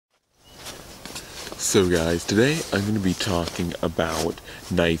So guys, today I'm going to be talking about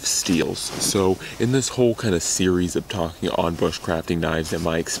knife steels. So in this whole kind of series of talking on bushcrafting knives and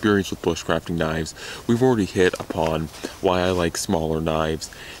my experience with bushcrafting knives, we've already hit upon why I like smaller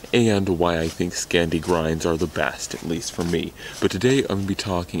knives and why I think Scandi grinds are the best, at least for me. But today I'm going to be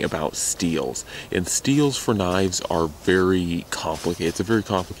talking about steels. And steels for knives are very complicated. It's a very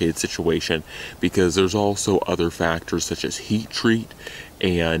complicated situation because there's also other factors such as heat treat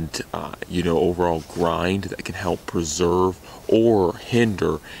and overall grind that can help preserve or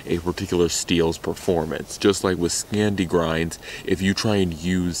hinder a particular steel's performance. Just like with Scandi grinds, if you try and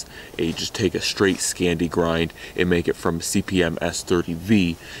just take a straight Scandi grind and make it from CPM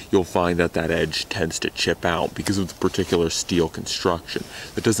S30V, you'll find that that edge tends to chip out because of the particular steel construction.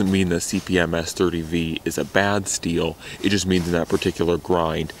 That doesn't mean that CPM S30V is a bad steel, it just means in that particular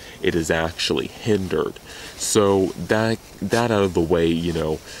grind it is actually hindered. So that out of the way,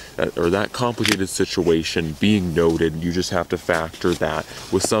 or that complicated situation being noted, you just have to factor that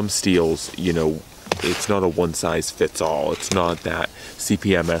with some steels, it's not a one-size-fits-all. It's not that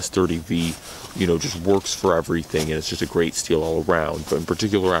CPM S30V, just works for everything and it's just a great steel all around. But in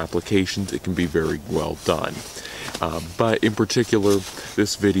particular applications, it can be very well done. But in particular,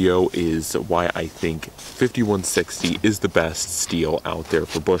 this video is why I think 5160 is the best steel out there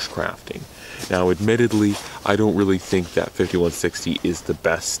for bushcrafting. Now, admittedly, I don't really think that 5160 is the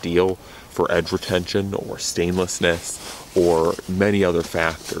best steel for edge retention or stainlessness or many other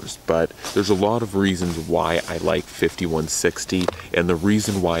factors, but there's a lot of reasons why I like 5160 and the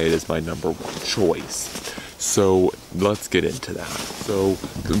reason why it is my #1 choice. So let's get into that. So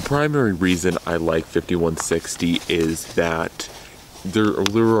the primary reason I like 5160 is that there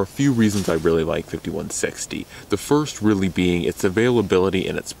are a few reasons I really like 5160. The first really being its availability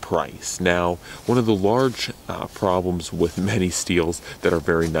and its price. Now, one of the large problems with many steels that are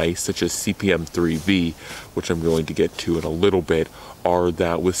very nice, such as CPM 3V, which I'm going to get to in a little bit, are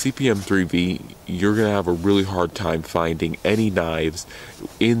that with CPM 3V, you're going to have a really hard time finding any knives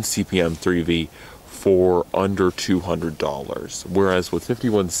in CPM 3V for under $200. Whereas with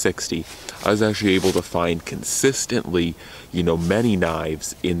 5160, I was actually able to find consistently, many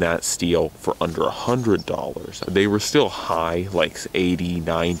knives in that steel for under $100. They were still high, like $80,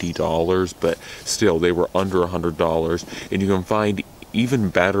 $90, but still they were under $100, and you can find even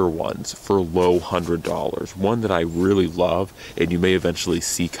better ones for low $100. One that I really love, and you may eventually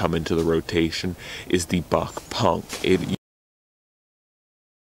see come into the rotation, is the Buck Punk. It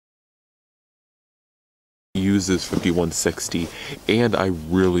uses 5160 and I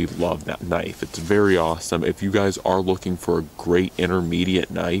really love that knife. It's very awesome. If you guys are looking for a great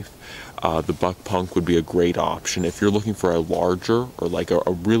intermediate knife, the Buck Punk would be a great option. If you're looking for a larger or like a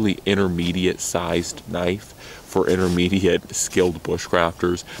really intermediate sized knife for intermediate skilled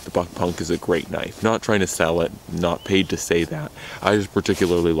bushcrafters, the Buck Punk is a great knife. Not trying to sell it, not paid to say that. I just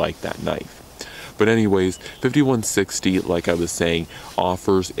particularly like that knife. But anyways, 5160, like I was saying,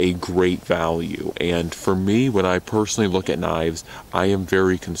 offers a great value. And for me, when I personally look at knives, I am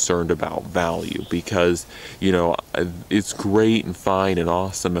very concerned about value because, it's great and fine and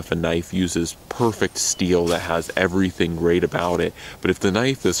awesome if a knife uses perfect steel that has everything great about it. But if the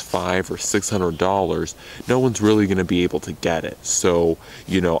knife is $500 or $600, no one's really going to be able to get it. So,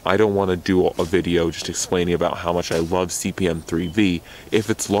 I don't want to do a video just explaining about how much I love CPM 3V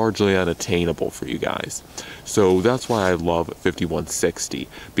if it's largely unattainable for you guys. So that's why I love 5160,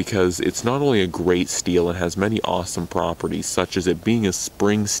 because it's not only a great steel and has many awesome properties, such as it being a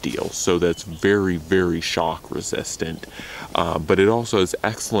spring steel, so that's very, very shock resistant, but it also has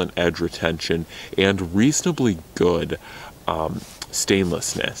excellent edge retention and reasonably good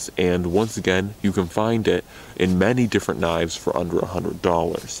stainlessness. And once again, you can find it in many different knives for under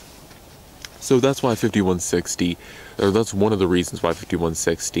 $100. So that's why 5160, or that's one of the reasons why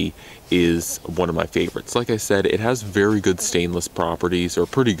 5160 is one of my favorites. Like I said, it has very good stainless properties, or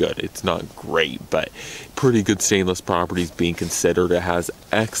pretty good. It's not great, but pretty good stainless properties being considered. It has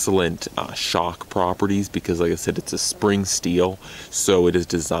excellent shock properties because, like I said, it's a spring steel, so it is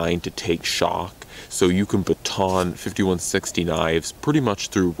designed to take shock. So you can baton 5160 knives pretty much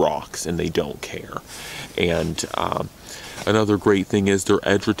through rocks and they don't care. And another great thing is their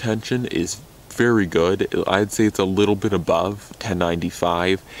edge retention is very good. I'd say it's a little bit above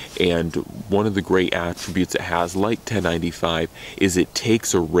 1095, and one of the great attributes it has, like 1095, is it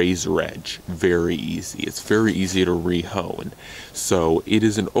takes a razor edge very easy. It's very easy to rehone. So it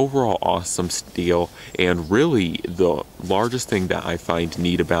is an overall awesome steel, and really the largest thing that I find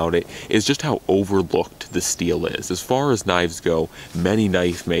neat about it is just how overlooked the steel is. As far as knives go, many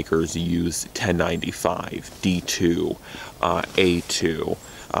knife makers use 1095, D2, A2,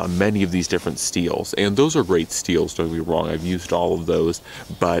 many of these different steels, and those are great steels, don't get me wrong, I've used all of those,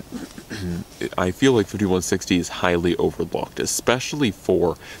 but I feel like 5160 is highly overlooked, especially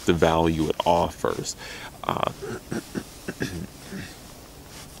for the value it offers.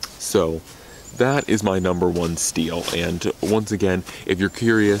 So that is my #1 steel, and once again, if you're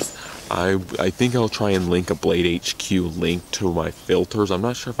curious, I think I'll try and link a Blade HQ link to my filters. I'm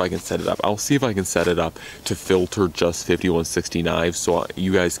not sure if I can set it up. I'll see if I can set it up to filter just 5160 knives so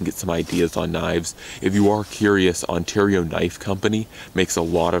you guys can get some ideas on knives. If you are curious, Ontario Knife Company makes a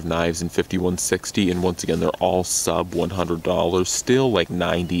lot of knives in 5160, and once again, they're all sub $100, still like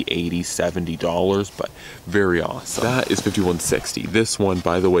 $90, $80, $70, but very awesome. That is 5160. This one,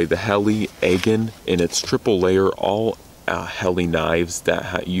 by the way, the Heli Egan, in its triple layer, all Heli knives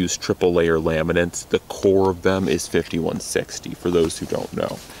that use triple layer laminates. The core of them is 5160, for those who don't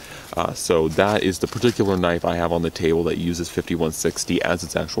know. So that is the particular knife I have on the table that uses 5160 as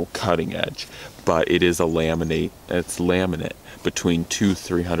its actual cutting edge, but it is a laminate, it's laminate between two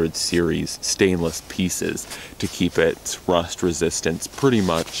 300 series stainless pieces to keep its rust resistance pretty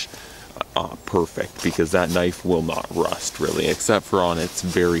much perfect, because that knife will not rust really, except for on its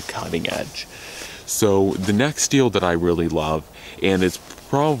very cutting edge. So the next steel that I really love, and it's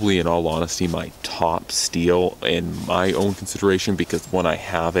probably in all honesty my top steel in my own consideration, because one, I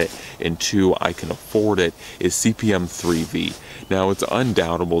have it, and two, I can afford it, is CPM 3V. Now it's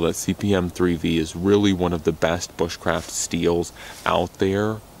undoubtable that CPM 3V is really one of the best bushcraft steels out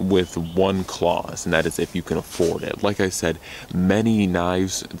there, with one clause, and that is if you can afford it. Like I said, many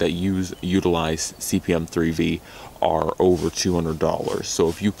knives that utilize CPM 3V are over $200. So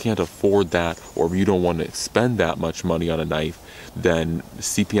if you can't afford that, or if you don't want to spend that much money on a knife, then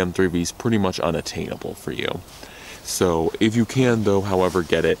CPM 3V is pretty much unattainable for you. So if you can, though, however,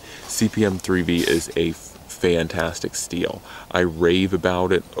 get it, CPM 3V is a fantastic steel. I rave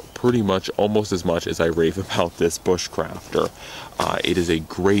about it pretty much almost as much as I rave about this Bushcrafter. It is a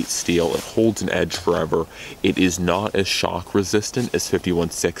great steel. It holds an edge forever. It is not as shock resistant as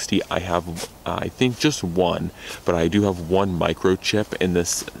 5160. I have, I think, just one, but I do have one microchip in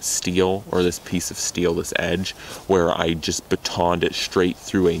this steel, or this piece of steel, this edge, where I just batoned it straight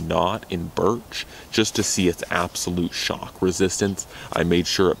through a knot in birch just to see its absolute shock resistance. I made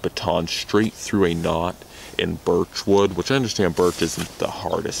sure it batoned straight through a knot in birch wood, which I understand birch isn't the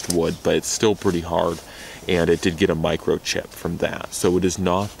hardest wood, but it's still pretty hard, and it did get a microchip from that. So it is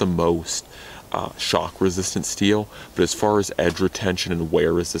not the most shock resistant steel, but as far as edge retention and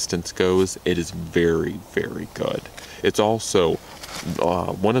wear resistance goes, it is very, very good. It's also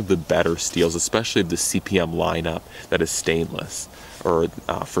one of the better steels, especially of the CPM lineup, that is stainless, or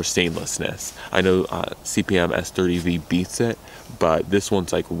for stainlessness. I know CPM S30V beats it, but this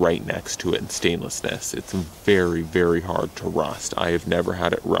one's like right next to it in stainlessness. It's very, very hard to rust. I have never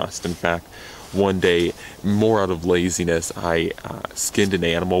had it rust. In fact, one day, more out of laziness, I skinned an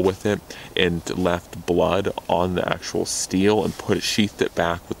animal with it and left blood on the actual steel and sheathed it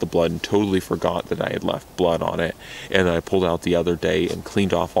back with the blood, and totally forgot that I had left blood on it. And I pulled out the other day and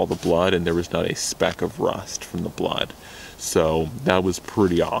cleaned off all the blood, and there was not a speck of rust from the blood. So that was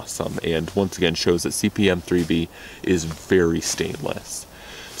pretty awesome, and once again shows that CPM 3V is very stainless.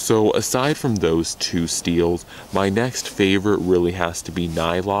 So aside from those two steels, my next favorite really has to be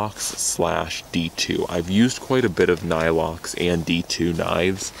Nylox / D2. I've used quite a bit of Nylox and D2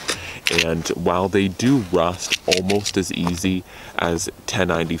 knives, and while they do rust almost as easy as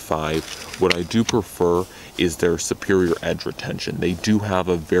 1095, what I do prefer is their superior edge retention. They do have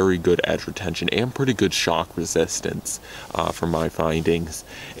a very good edge retention and pretty good shock resistance from my findings.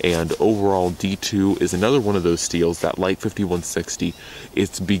 And overall, D2 is another one of those steels that, like 5160,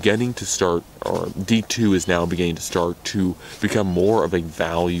 it's beginning to start, or D2 is now beginning to start to become more of a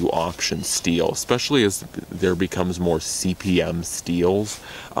value option steel, especially as there becomes more CPM steels.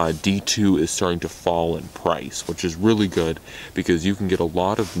 D2 is starting to fall in price, which is really good, because you can get a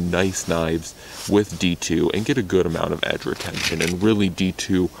lot of nice knives with D2 and get a good amount of edge retention. And really,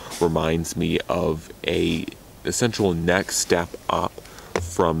 D2 reminds me of a essential next step up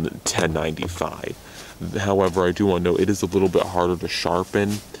from 1095. However, I do want to note it is a little bit harder to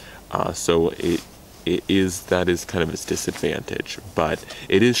sharpen, so that is kind of its disadvantage, but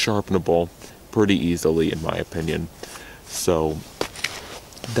it is sharpenable pretty easily in my opinion. So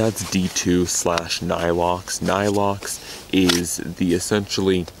that's D2 / Nylox. Nylox is the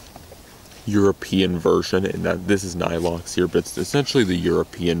essentially European version, and that this is Nylox here, but it's essentially the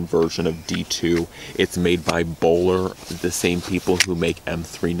European version of D2. It's made by Bowler, the same people who make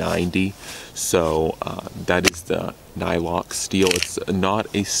M390. So that is the Nylox steel. It's not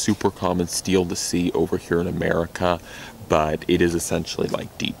a super common steel to see over here in America, but it is essentially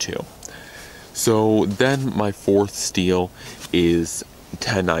like D2. So then my fourth steel is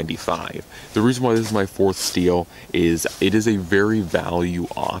 1095. The reason why this is my fourth steel is it is a very value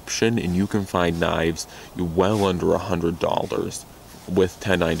option, and you can find knives well under $100 with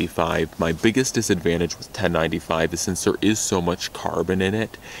 1095. My biggest disadvantage with 1095 is since there is so much carbon in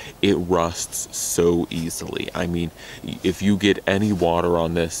it, it rusts so easily. I mean, if you get any water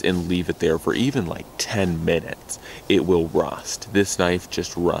on this and leave it there for even like 10 minutes, it will rust. This knife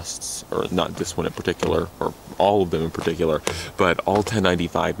just rusts, or not this one in particular, or all of them in particular, but all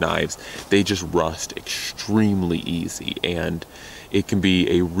 1095 knives, they just rust extremely easy, and it can be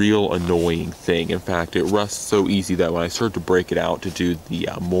a real annoying thing. In fact, it rusts so easy that when I started to break it out to do the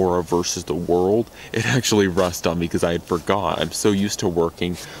Mora versus the World, it actually rusted on me because I had forgot. I'm so used to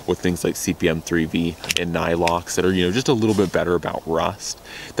working with things like CPM 3V and Nylox that are, you know, just a little bit better about rust,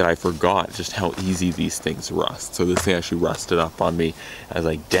 that I forgot just how easy these things rust. So this thing actually rusted up on me. I was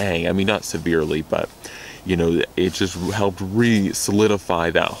like, dang. I mean, not severely, but you know, it just helped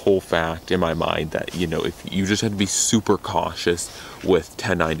re-solidify that whole fact in my mind that, you know, if you just have to be super cautious with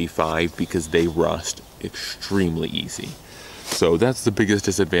 1095 because they rust extremely easy. So that's the biggest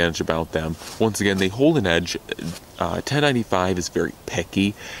disadvantage about them. Once again, they hold an edge. 1095 is very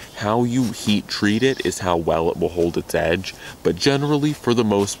picky. How you heat treat it is how well it will hold its edge. But generally, for the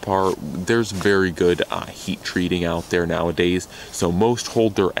most part, there's very good heat treating out there nowadays. So most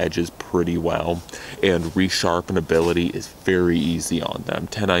hold their edges pretty well. And resharpenability is very easy on them.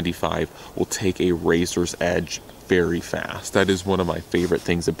 1095 will take a razor's edge very fast. That is one of my favorite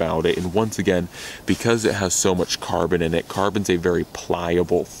things about it. And once again, because it has so much carbon in it, carbon's a very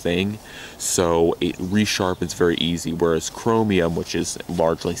pliable thing, so it resharpens very easy, whereas chromium, which is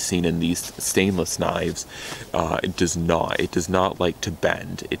largely seen in these stainless knives, it does not like to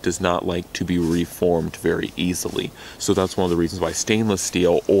bend. It does not like to be reformed very easily. So that's one of the reasons why stainless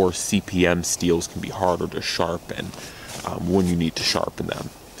steel or CPM steels can be harder to sharpen when you need to sharpen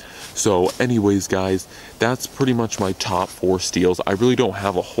them. So anyways, guys, that's pretty much my top 4 steels. I really don't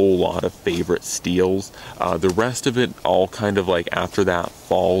have a whole lot of favorite steels. The rest of it all kind of like after that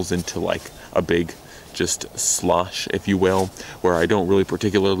falls into like a big just slush, if you will, where I don't really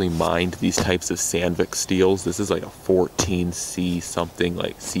particularly mind these types of Sandvik steels. This is like a 14C something,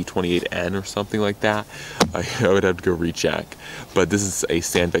 like C28N or something like that. I would have to go recheck. But this is a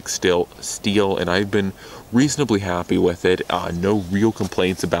Sandvik steel, and I've been reasonably happy with it. No real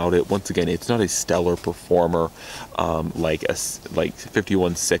complaints about it. Once again, it's not a stellar performer like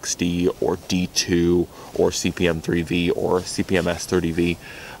 5160 or D2 or CPM 3V or CPM S30V.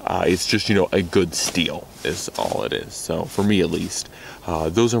 It's just, you know, a good steel is all it is. So for me, at least,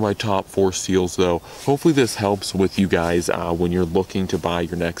 those are my top 4 steels, though. Hopefully this helps with you guys when you're looking to buy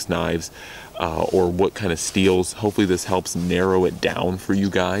your next knives or what kind of steels. Hopefully this helps narrow it down for you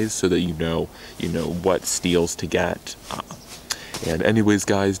guys so that you know what steels to get. And anyways,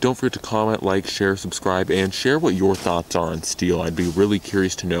 guys, don't forget to comment, like, share, subscribe, and share what your thoughts are on steel. I'd be really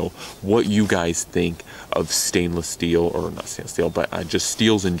curious to know what you guys think of stainless steel, or not stainless steel, but just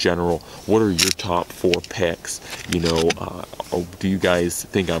steels in general. What are your top 4 picks? You know, do you guys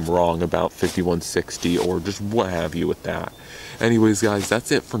think I'm wrong about 5160, or just what have you with that? Anyways, guys,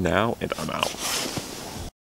 that's it for now, and I'm out.